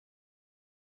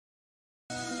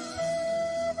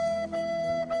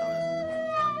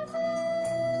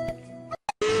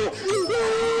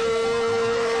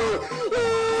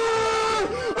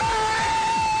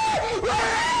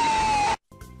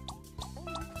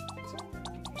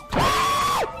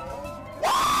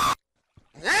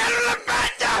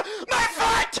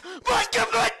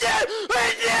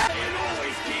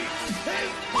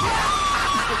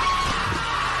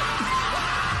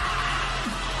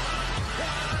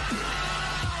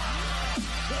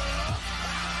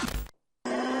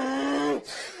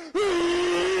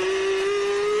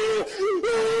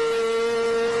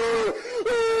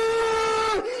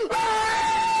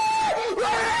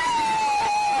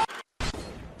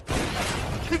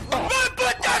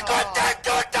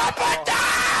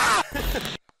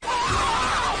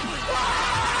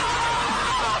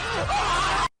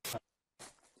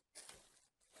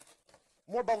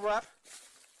More bubble wrap.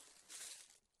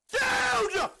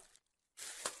 Dude!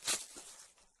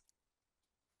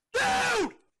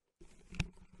 Dude!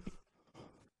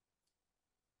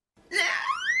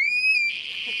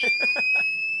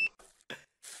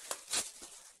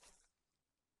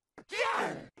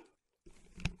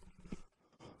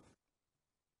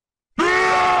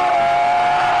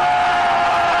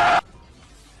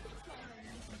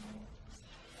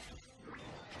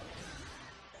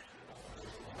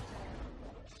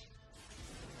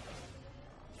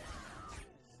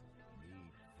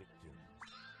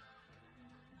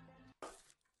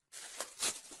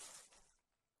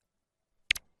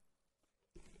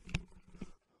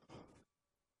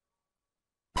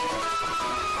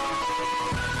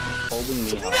 Holding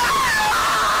me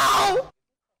No!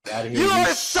 You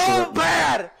are so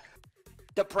bad!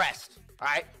 Depressed.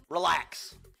 Alright?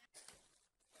 Relax.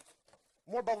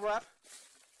 More bubble wrap.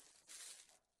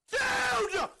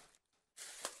 Dude!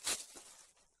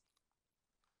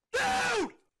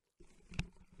 Dude!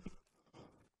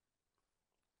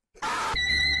 Ah!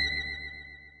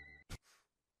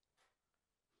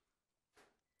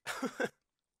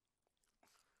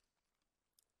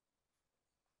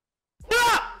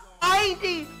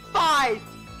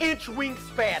 95-inch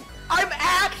wingspan. I'm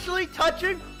actually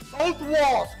touching both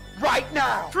walls right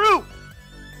now. True.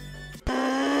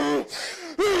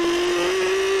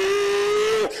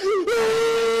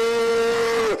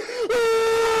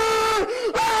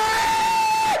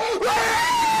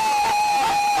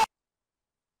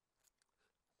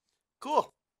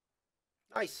 Cool.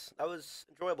 Nice. That was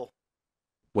enjoyable.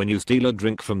 When you steal a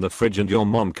drink from the fridge and your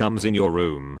mom comes in your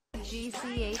room.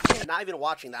 I'm not even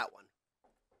watching that one.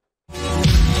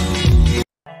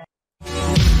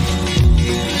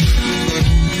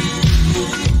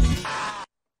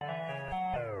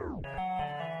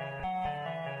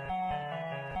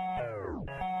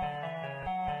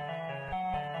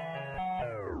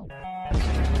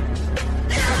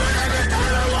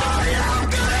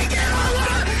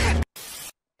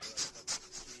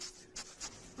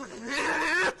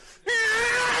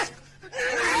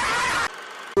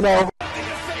 You know.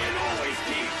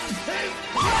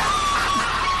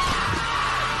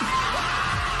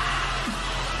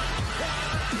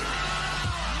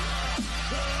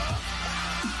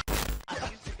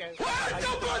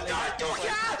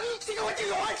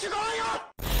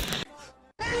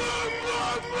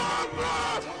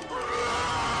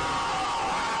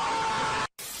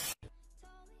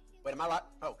 Wait, am I live?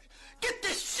 Oh. Get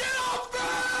this shit off me!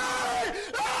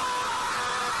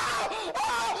 Ah!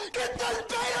 Ah! Get this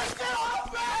beta shit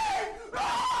off me!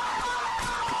 Ah!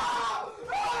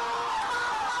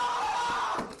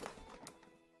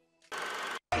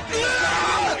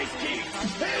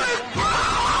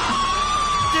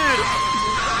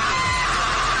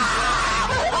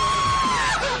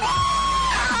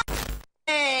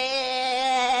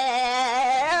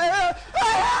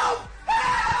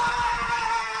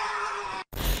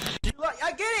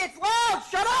 I get it, it's loud!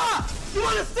 Shut up! You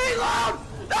wanna stay loud?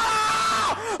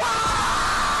 Ah!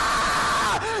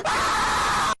 Ah!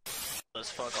 Ah! Let's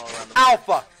fuck all around the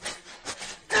Alpha!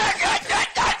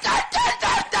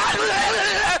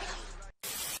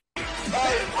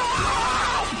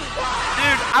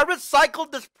 Dude, I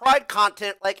recycled this Pride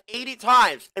content like 80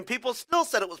 times, and people still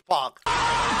said it was Pog.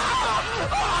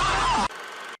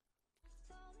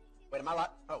 Wait, am I live?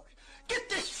 Oh. Get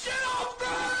this shit off me!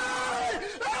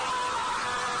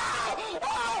 Ah!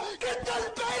 Ah! Get this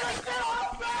beta shit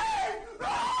off me!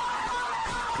 Ah!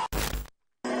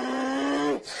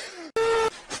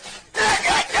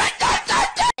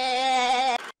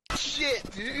 shit,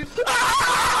 dude.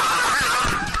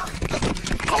 Ah!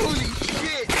 Holy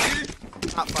shit, dude.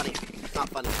 Not funny. Not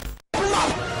funny.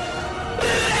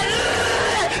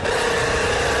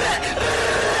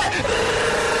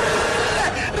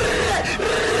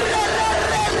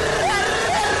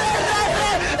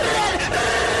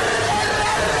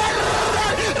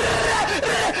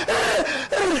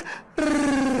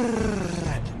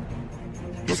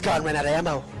 His gun ran out of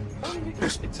ammo.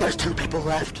 There's two people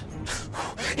left.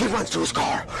 He runs to his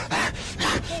car.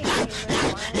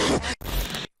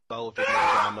 Both of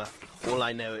drama. All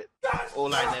I know is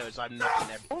I'm knocking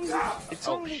everything.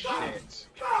 Oh shit.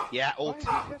 Yeah,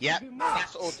 yeah,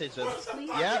 that's autism.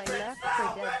 Yeah.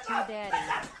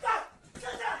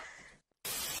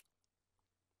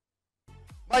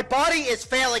 My body is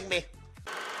failing me.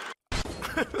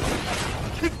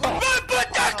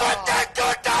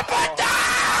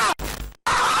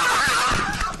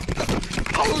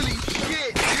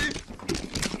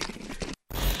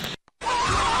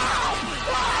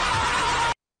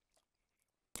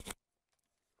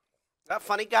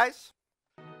 funny, guys?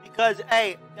 Because,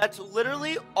 hey, that's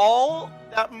literally all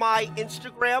that my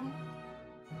Instagram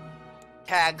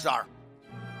tags are.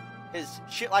 Is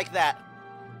shit like that.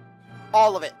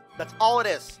 All of it. That's all it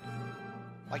is.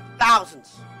 Like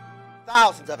thousands.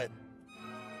 Thousands of it.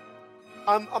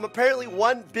 I'm apparently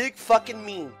one big fucking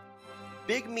meme.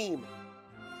 Big meme.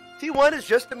 T1 is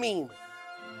just a meme.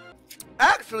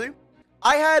 Actually,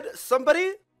 I had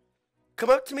somebody come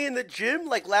up to me in the gym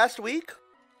like last week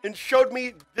and showed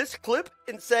me this clip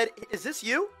and said, "Is this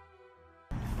you?"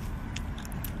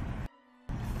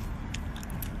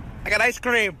 I got ice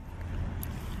cream.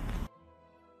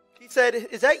 He said,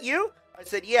 "Is that you?" I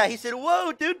said, "Yeah." He said,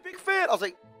 "Whoa, dude, big fan." I was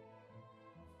like,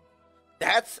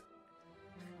 That's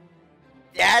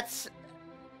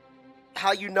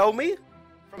how you know me?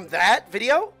 From that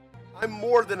video? I'm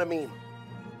more than a meme.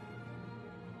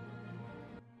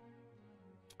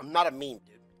 I'm not a meme,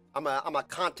 dude. I'm a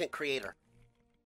content creator.